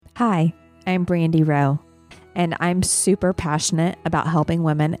Hi, I'm Brandy Rowe, and I'm super passionate about helping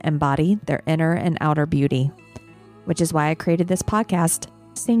women embody their inner and outer beauty, which is why I created this podcast,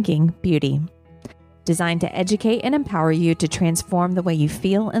 Syncing Beauty, designed to educate and empower you to transform the way you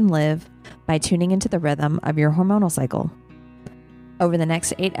feel and live by tuning into the rhythm of your hormonal cycle. Over the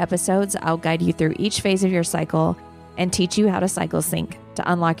next 8 episodes, I'll guide you through each phase of your cycle and teach you how to cycle sync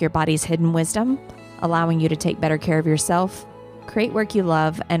to unlock your body's hidden wisdom, allowing you to take better care of yourself, create work you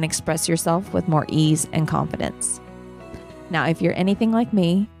love, and express yourself with more ease and confidence. Now, if you're anything like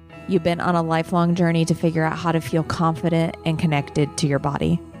me, you've been on a lifelong journey to figure out how to feel confident and connected to your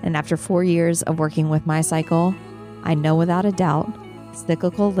body. And after 4 years of working with my cycle, I know without a doubt,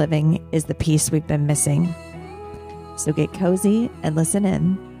 cyclical living is the piece we've been missing. So get cozy and listen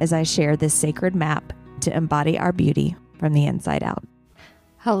in as I share this sacred map to embody our beauty from the inside out.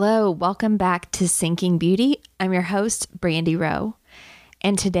 Hello, welcome back to Syncing Beauty. I'm your host, Brandy Rowe.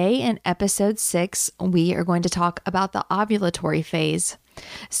 And today in episode 6, we are going to talk about the ovulatory phase.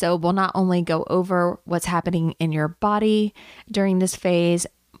 So we'll not only go over what's happening in your body during this phase,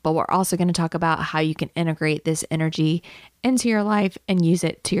 but we're also going to talk about how you can integrate this energy into your life and use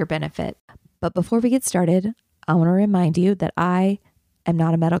it to your benefit. But before we get started, I want to remind you that I am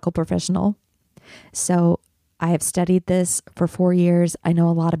not a medical professional. So I have studied this for 4 years. I know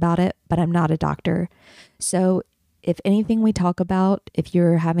a lot about it, but I'm not a doctor. So if anything we talk about, if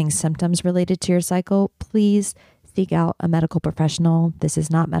you're having symptoms related to your cycle, please seek out a medical professional. This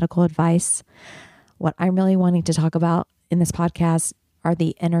is not medical advice. What I'm really wanting to talk about in this podcast are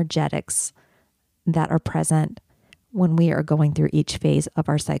the energetics that are present when we are going through each phase of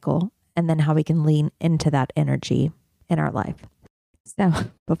our cycle, and then how we can lean into that energy in our life. So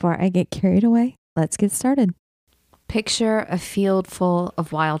before I get carried away, let's get started. Picture a field full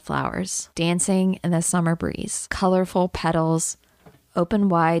of wildflowers dancing in the summer breeze, colorful petals open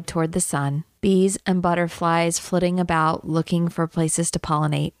wide toward the sun, bees and butterflies flitting about looking for places to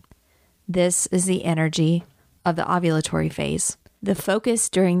pollinate. This is the energy of the ovulatory phase. The focus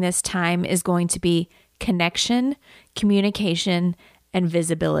during this time is going to be connection, communication, and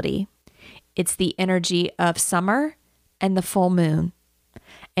visibility. It's the energy of summer and the full moon.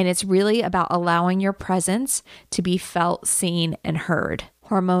 And it's really about allowing your presence to be felt, seen, and heard.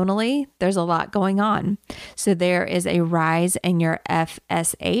 Hormonally, there's a lot going on. So there is a rise in your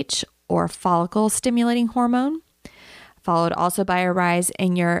FSH, or follicle stimulating hormone, followed also by a rise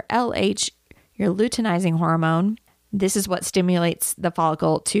in your LH, your luteinizing hormone. This is what stimulates the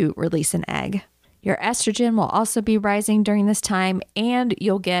follicle to release an egg. Your estrogen will also be rising during this time, and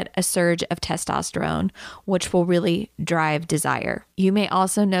you'll get a surge of testosterone, which will really drive desire. You may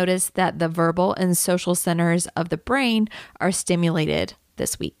also notice that the verbal and social centers of the brain are stimulated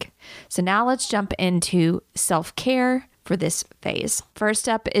this week. So now let's jump into self-care for this phase. First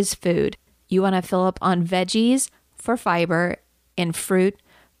up is food. You want to fill up on veggies for fiber and fruit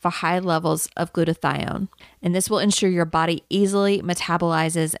for high levels of glutathione. And this will ensure your body easily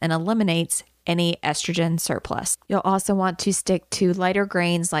metabolizes and eliminates any estrogen surplus. You'll also want to stick to lighter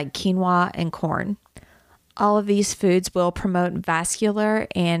grains like quinoa and corn. All of these foods will promote vascular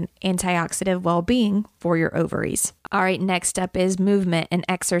and antioxidant well-being for your ovaries. All right, next up is movement and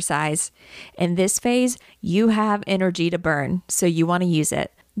exercise. In this phase, you have energy to burn, so you want to use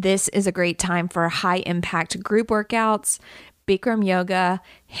it. This is a great time for high-impact group workouts, Bikram yoga,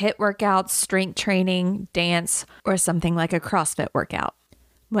 HIIT workouts, strength training, dance, or something like a CrossFit workout.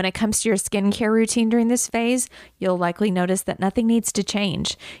 When it comes to your skincare routine during this phase, you'll likely notice that nothing needs to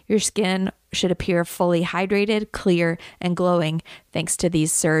change. Your skin should appear fully hydrated, clear, and glowing thanks to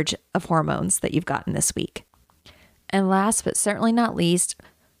these surge of hormones that you've gotten this week. And last but certainly not least,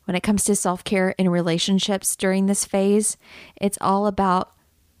 when it comes to self-care in relationships during this phase, it's all about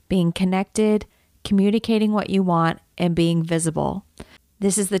being connected, communicating what you want, and being visible.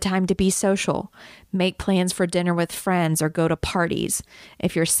 This is the time to be social. Make plans for dinner with friends or go to parties.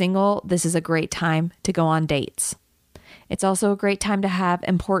 If you're single, this is a great time to go on dates. It's also a great time to have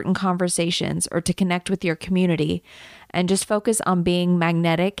important conversations or to connect with your community and just focus on being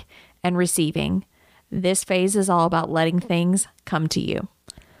magnetic and receiving. This phase is all about letting things come to you.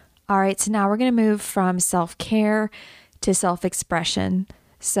 All right, so now we're going to move from self-care to self-expression.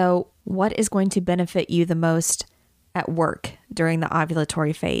 So what is going to benefit you the most at work during the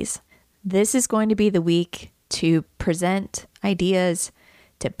ovulatory phase? This is going to be the week to present ideas,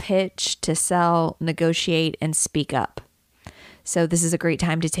 to pitch, to sell, negotiate, and speak up. So this is a great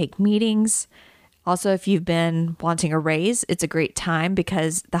time to take meetings. Also, if you've been wanting a raise, it's a great time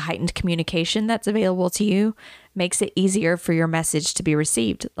because the heightened communication that's available to you makes it easier for your message to be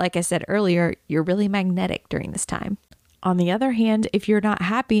received. Like I said earlier, you're really magnetic during this time. On the other hand, if you're not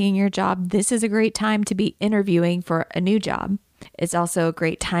happy in your job, this is a great time to be interviewing for a new job. It's also a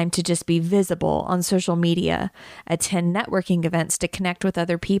great time to just be visible on social media, attend networking events to connect with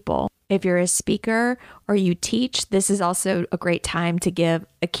other people. If you're a speaker or you teach, this is also a great time to give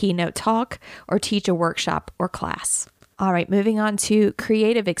a keynote talk or teach a workshop or class. All right, moving on to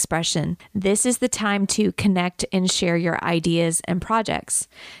creative expression. This is the time to connect and share your ideas and projects.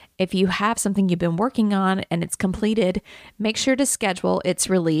 If you have something you've been working on and it's completed, make sure to schedule its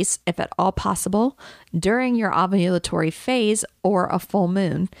release, if at all possible, during your ovulatory phase or a full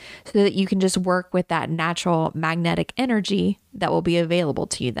moon, so that you can just work with that natural magnetic energy that will be available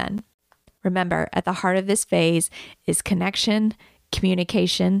to you then. Remember, at the heart of this phase is connection,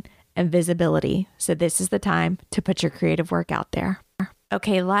 communication, and visibility. So this is the time to put your creative work out there.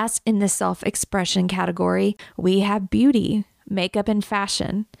 Okay, last in the self-expression category, we have beauty, makeup, and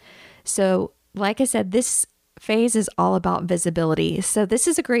fashion. So like I said, this phase is all about visibility. So this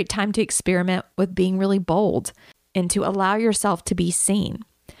is a great time to experiment with being really bold and to allow yourself to be seen.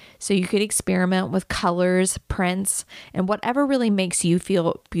 So you could experiment with colors, prints, and whatever really makes you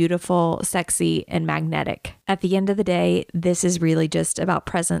feel beautiful, sexy, and magnetic. At the end of the day, this is really just about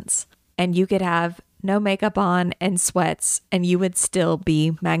presence. And you could have no makeup on and sweats, and you would still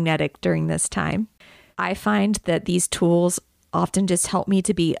be magnetic during this time. I find that these tools often just help me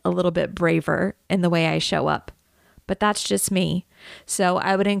to be a little bit braver in the way I show up. But that's just me. So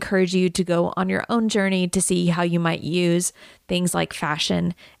I would encourage you to go on your own journey to see how you might use things like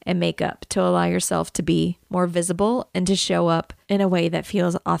fashion and makeup to allow yourself to be more visible and to show up in a way that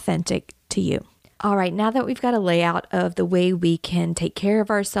feels authentic to you. All right, now that we've got a layout of the way we can take care of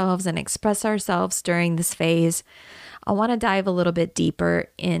ourselves and express ourselves during this phase, I want to dive a little bit deeper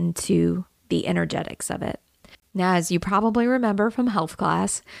into the energetics of it. Now, as you probably remember from health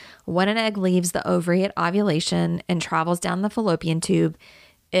class, when an egg leaves the ovary at ovulation and travels down the fallopian tube,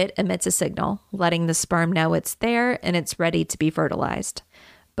 it emits a signal, letting the sperm know it's there and it's ready to be fertilized.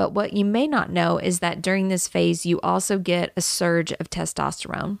 But what you may not know is that during this phase, you also get a surge of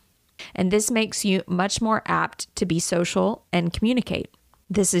testosterone. And this makes you much more apt to be social and communicate.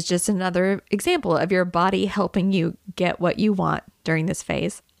 This is just another example of your body helping you get what you want during this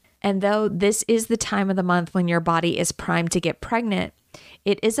phase. And though this is the time of the month when your body is primed to get pregnant,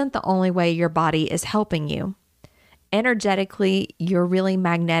 it isn't the only way your body is helping you. Energetically, you're really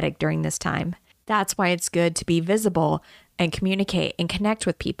magnetic during this time. That's why it's good to be visible and communicate and connect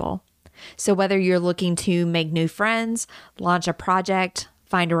with people. So whether you're looking to make new friends, launch a project,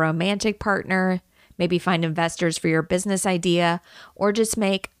 find a romantic partner, maybe find investors for your business idea, or just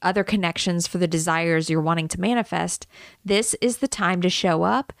make other connections for the desires you're wanting to manifest, this is the time to show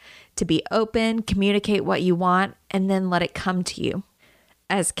up, to be open, communicate what you want, and then let it come to you.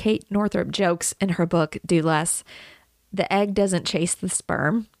 As Kate Northrup jokes in her book, Do Less, the egg doesn't chase the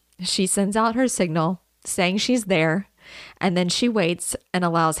sperm. She sends out her signal saying she's there, and then she waits and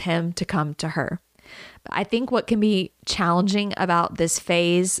allows him to come to her. I think what can be challenging about this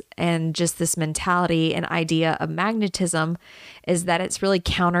phase and just this mentality and idea of magnetism is that it's really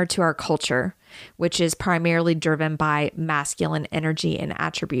counter to our culture, which is primarily driven by masculine energy and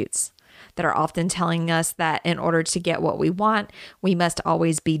attributes that are often telling us that in order to get what we want, we must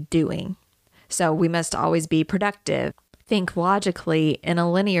always be doing. So we must always be productive, think logically in a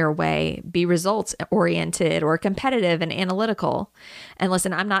linear way, be results oriented or competitive and analytical. And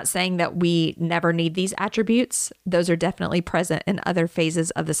listen, I'm not saying that we never need these attributes. Those are definitely present in other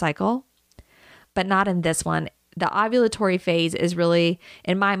phases of the cycle, but not in this one. The ovulatory phase is really,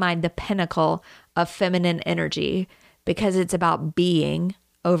 in my mind, the pinnacle of feminine energy because it's about being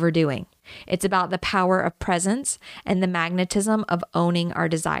over doing. It's about the power of presence and the magnetism of owning our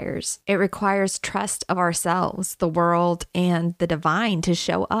desires. It requires trust of ourselves, the world, and the divine to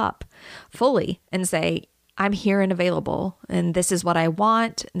show up fully and say, I'm here and available, and this is what I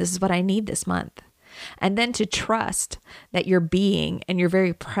want, and this is what I need this month. And then to trust that your being and your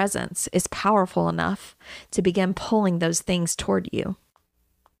very presence is powerful enough to begin pulling those things toward you.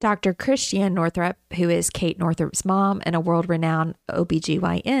 Dr. Christiane Northrup, who is Kate Northrup's mom and a world-renowned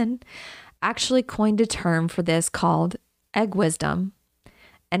OBGYN, actually coined a term for this called egg wisdom.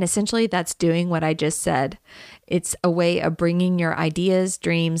 And essentially that's doing what I just said. It's a way of bringing your ideas,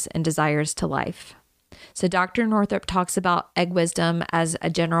 dreams, and desires to life. So Dr. Northrup talks about egg wisdom as a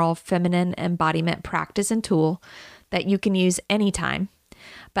general feminine embodiment practice and tool that you can use anytime.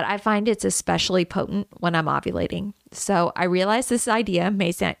 But I find it's especially potent when I'm ovulating. So I realize this idea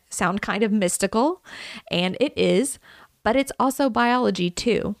may sound kind of mystical, and it is, but it's also biology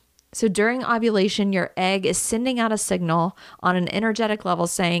too. So during ovulation, your egg is sending out a signal on an energetic level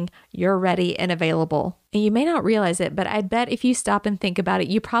saying you're ready and available. And you may not realize it, but I bet if you stop and think about it,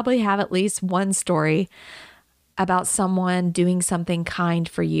 you probably have at least one story about someone doing something kind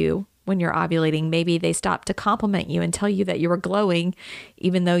for you when you're ovulating. Maybe they stopped to compliment you and tell you that you were glowing,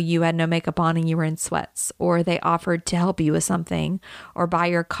 even though you had no makeup on and you were in sweats, or they offered to help you with something or buy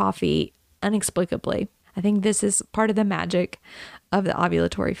your coffee inexplicably. I think this is part of the magic of the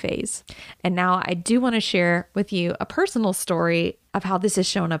ovulatory phase. And now I do want to share with you a personal story of how this has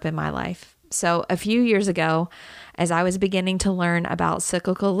shown up in my life. So a few years ago, as I was beginning to learn about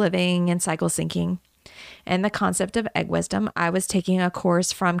cyclical living and cycle syncing and the concept of egg wisdom, I was taking a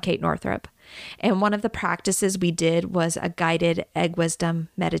course from Kate Northrup. And one of the practices we did was a guided egg wisdom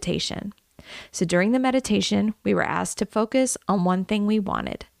meditation. So during the meditation, we were asked to focus on one thing we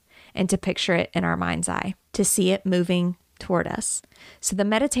wanted and to picture it in our mind's eye, to see it moving toward us. So the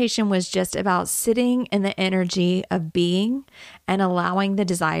meditation was just about sitting in the energy of being and allowing the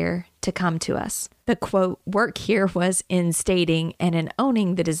desire to come to us. The quote work here was in stating and in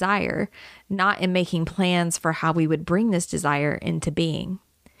owning the desire, not in making plans for how we would bring this desire into being.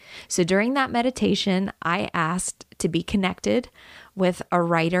 So during that meditation, I asked to be connected with a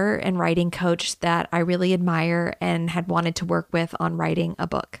writer and writing coach that I really admire and had wanted to work with on writing a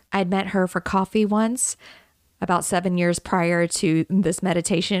book. I'd met her for coffee once, about 7 years prior to this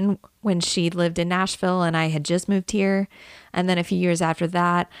meditation, when she lived in Nashville and I had just moved here. And then a few years after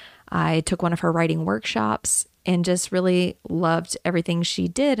that, I took one of her writing workshops and just really loved everything she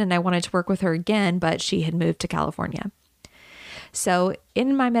did. And I wanted to work with her again, but she had moved to California. So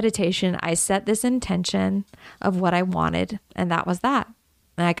in my meditation, I set this intention of what I wanted, and that was that.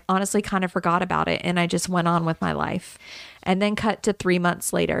 And I honestly kind of forgot about it, and I just went on with my life. And then cut to 3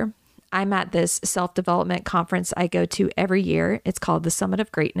 months later, I'm at this self-development conference I go to every year. It's called the Summit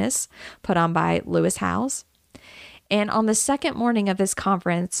of Greatness, put on by Lewis Howes. And on the second morning of this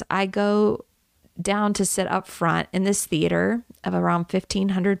conference, I go down to sit up front in this theater of around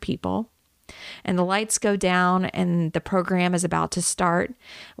 1,500 people. And the lights go down and the program is about to start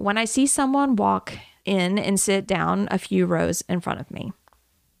when I see someone walk in and sit down a few rows in front of me.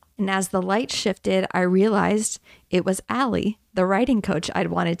 And as the light shifted, I realized it was Allie, the writing coach I'd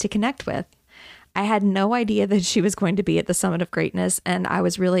wanted to connect with. I had no idea that she was going to be at the Summit of Greatness, and I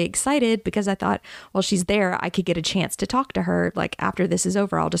was really excited because I thought, well, she's there. I could get a chance to talk to her. Like, after this is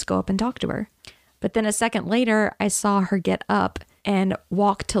over, I'll just go up and talk to her. But then a second later, I saw her get up and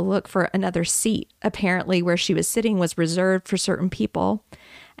walk to look for another seat. Apparently where she was sitting was reserved for certain people.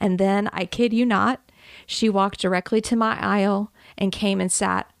 And then, I kid you not, she walked directly to my aisle and came and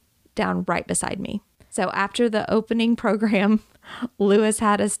sat down right beside me. So after the opening program, Lewis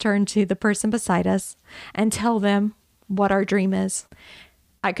had us turn to the person beside us and tell them what our dream is.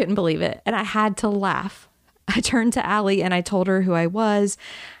 I couldn't believe it, and I had to laugh. I turned to Allie and I told her who I was,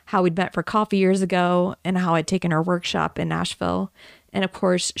 how we'd met for coffee years ago, and how I'd taken her workshop in Nashville. And of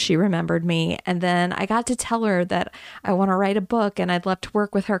course, she remembered me. And then I got to tell her that I want to write a book and I'd love to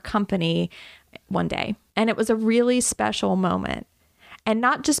work with her company one day. And it was a really special moment. And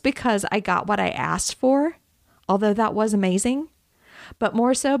not just because I got what I asked for, although that was amazing, but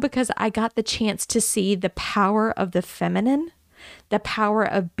more so because I got the chance to see the power of the feminine, the power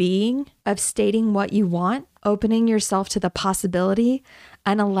of being, of stating what you want, opening yourself to the possibility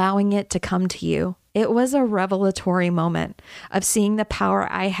and allowing it to come to you. It was a revelatory moment of seeing the power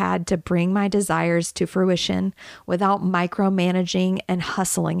I had to bring my desires to fruition without micromanaging and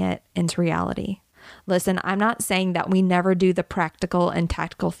hustling it into reality. Listen, I'm not saying that we never do the practical and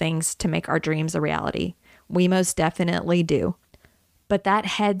tactical things to make our dreams a reality. We most definitely do. But that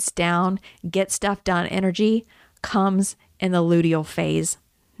heads down, get stuff done energy comes in the luteal phase,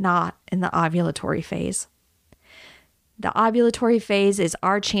 not in the ovulatory phase. The ovulatory phase is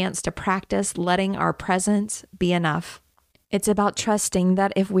our chance to practice letting our presence be enough. It's about trusting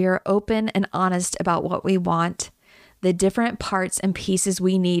that if we are open and honest about what we want, the different parts and pieces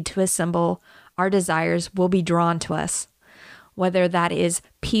we need to assemble our desires will be drawn to us, whether that is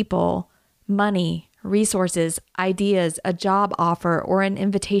people, money, resources, ideas, a job offer, or an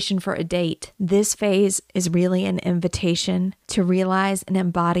invitation for a date. This phase is really an invitation to realize and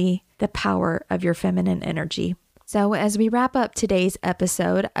embody the power of your feminine energy. So as we wrap up today's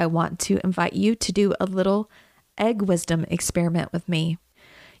episode, I want to invite you to do a little egg wisdom experiment with me.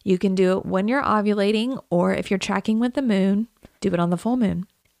 You can do it when you're ovulating, or if you're tracking with the moon, do it on the full moon.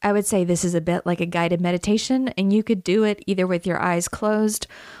 I would say this is a bit like a guided meditation, and you could do it either with your eyes closed,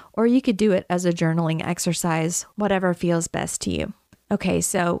 or you could do it as a journaling exercise, whatever feels best to you. Okay,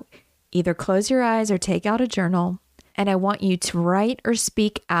 so either close your eyes or take out a journal And I want you to write or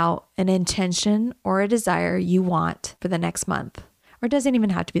speak out an intention or a desire you want for the next month. Or it doesn't even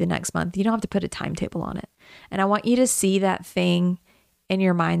have to be the next month. You don't have to put a timetable on it. And I want you to see that thing in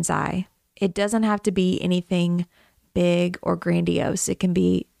your mind's eye. It doesn't have to be anything big or grandiose. It can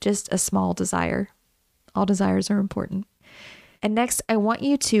be just a small desire. All desires are important. And next, I want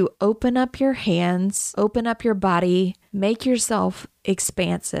you to open up your hands, open up your body, make yourself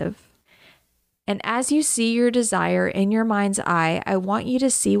expansive. And as you see your desire in your mind's eye, I want you to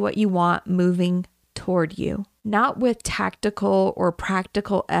see what you want moving toward you, not with tactical or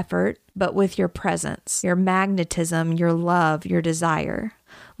practical effort, but with your presence, your magnetism, your love, your desire.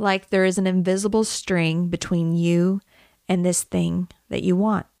 Like there is an invisible string between you and this thing that you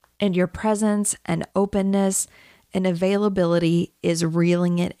want. And your presence and openness and availability is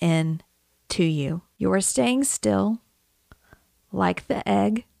reeling it in to you. You are staying still like the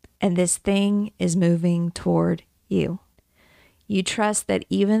egg, and this thing is moving toward you. You trust that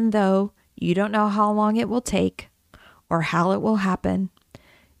even though you don't know how long it will take or how it will happen,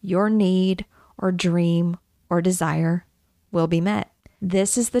 your need or dream or desire will be met.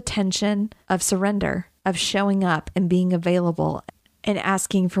 This is the tension of surrender, of showing up and being available and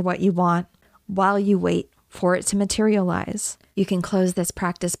asking for what you want while you wait for it to materialize. You can close this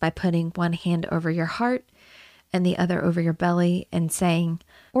practice by putting one hand over your heart and the other over your belly and saying,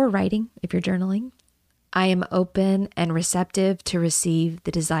 or writing if you're journaling, I am open and receptive to receive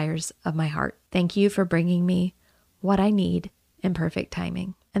the desires of my heart. Thank you for bringing me what I need in perfect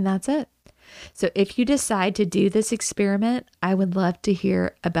timing. And that's it. So if you decide to do this experiment, I would love to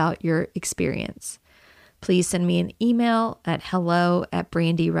hear about your experience. Please send me an email at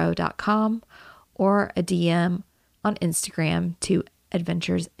hello@brandyrowe.com or a DM on Instagram to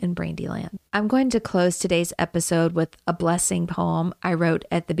Adventures in Brandyland. I'm going to close today's episode with a blessing poem I wrote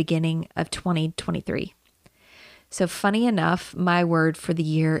at the beginning of 2023. So funny enough, my word for the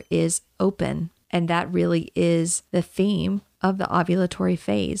year is open. And that really is the theme of the ovulatory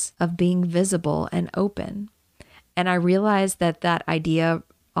phase, of being visible and open. And I realize that that idea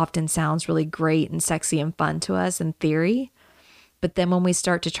often sounds really great and sexy and fun to us in theory. But then when we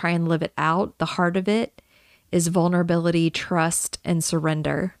start to try and live it out, the heart of it is vulnerability, trust, and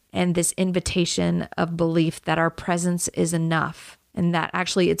surrender. And this invitation of belief that our presence is enough and that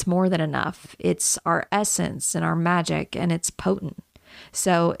actually it's more than enough. It's our essence and our magic, and it's potent.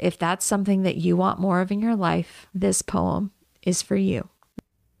 So if that's something that you want more of in your life, this poem is for you.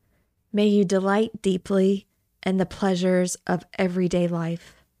 May you delight deeply in the pleasures of everyday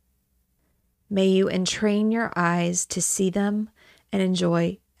life. May you entrain your eyes to see them and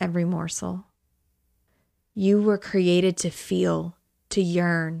enjoy every morsel. You were created to feel, to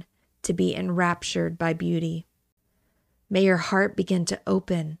yearn, to be enraptured by beauty. May your heart begin to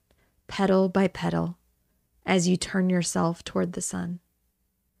open, petal by petal, as you turn yourself toward the sun.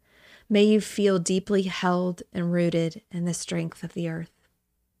 May you feel deeply held and rooted in the strength of the earth.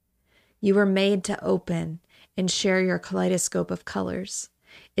 You were made to open and share your kaleidoscope of colors.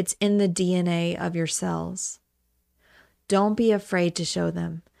 It's in the DNA of your cells. Don't be afraid to show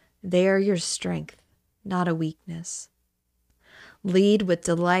them. They are your strength, not a weakness. Lead with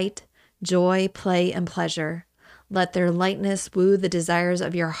delight, joy, play, and pleasure. Let their lightness woo the desires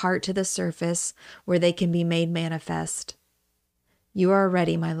of your heart to the surface where they can be made manifest. You are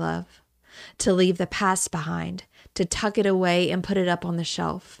ready, my love, to leave the past behind, to tuck it away and put it up on the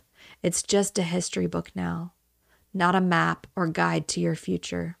shelf. It's just a history book now, not a map or guide to your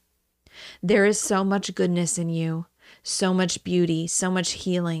future. There is so much goodness in you, so much beauty, so much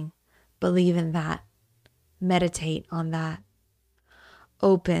healing. Believe in that. Meditate on that.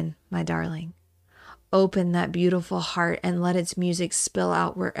 Open, my darling. Open that beautiful heart and let its music spill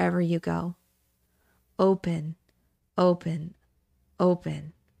out wherever you go. Open, open,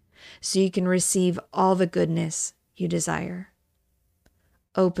 open, so you can receive all the goodness you desire.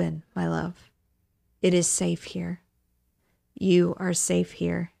 Open, my love. It is safe here. You are safe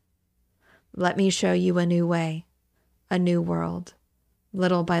here. Let me show you a new way, a new world,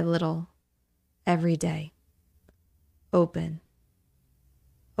 little by little, every day. Open,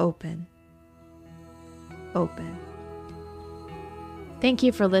 open, open. Thank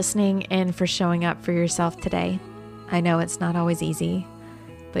you for listening and for showing up for yourself today. I know it's not always easy,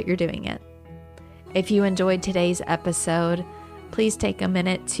 but you're doing it. If you enjoyed today's episode, please take a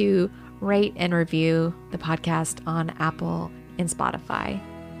minute to rate and review the podcast on Apple and Spotify.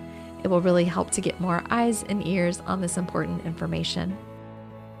 It will really help to get more eyes and ears on this important information.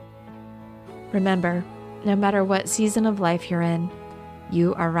 Remember, no matter what season of life you're in,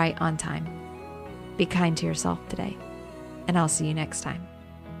 you are right on time. Be kind to yourself today, and I'll see you next time.